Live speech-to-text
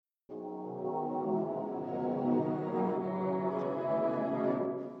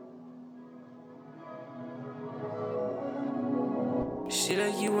She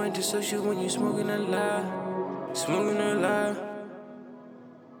like you antisocial when you smoking a lot. Smoking a lot.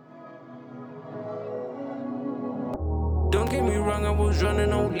 Don't get me wrong, I was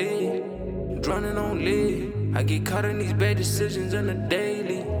running on lead. Running on lead. I get caught in these bad decisions on a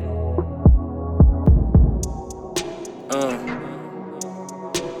daily.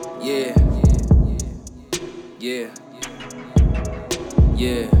 Yeah. Yeah.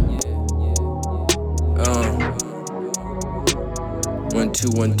 Yeah. 1 2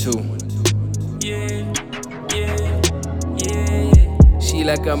 1 2. Yeah. Yeah. Yeah. She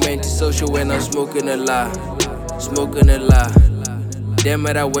like I'm antisocial when I'm smoking a lot. Smoking a lot. Damn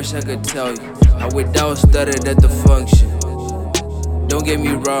it, I wish I could tell you. I without stuttered at the function. Don't get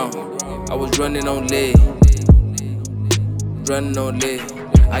me wrong, I was running on lead. Running on lead.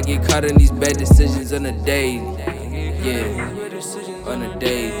 I get caught in these bad decisions on a daily. Yeah, on a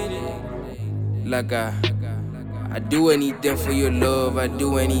daily. Like I do anything for your love. I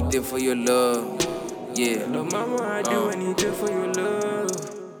do anything for your love. Yeah. Little mama, I do anything for your love.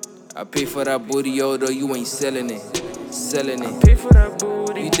 I pay for that booty, although you ain't selling it. Selling it. I pay for that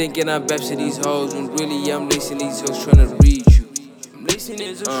booty. You thinking I'm back to these hoes when really I'm lacing these hoes tryna reach you. I'm lacing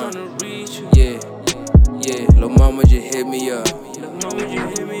these hoes tryna reach you. Yeah, yeah. Lil' mama just hit me up.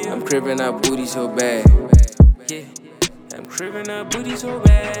 I'm craving that booty so bad. Yeah, I'm craving that booty so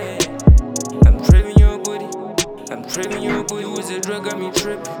bad. I'm craving your booty. I'm craving your booty. You was a drug, got me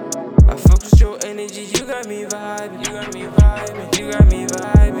tripping. I fuck with your energy, you got me vibing. You got me vibing. You got me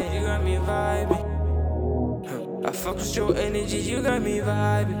vibing. You got me vibing. I fuck with your energy, you got me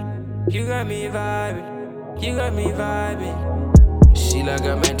vibing. You got me vibing. You got me vibing. She like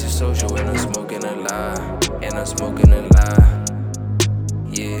I'm antisocial when I'm smoking a lot. And I'm smoking a lot.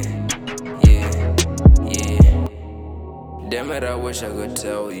 Yeah, yeah, yeah. Damn it, I wish I could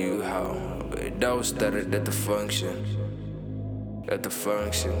tell you how. But that was started at the function. At the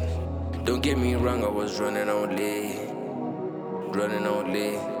function. Don't get me wrong, I was running on lead. Running on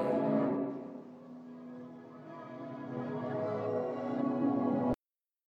lead.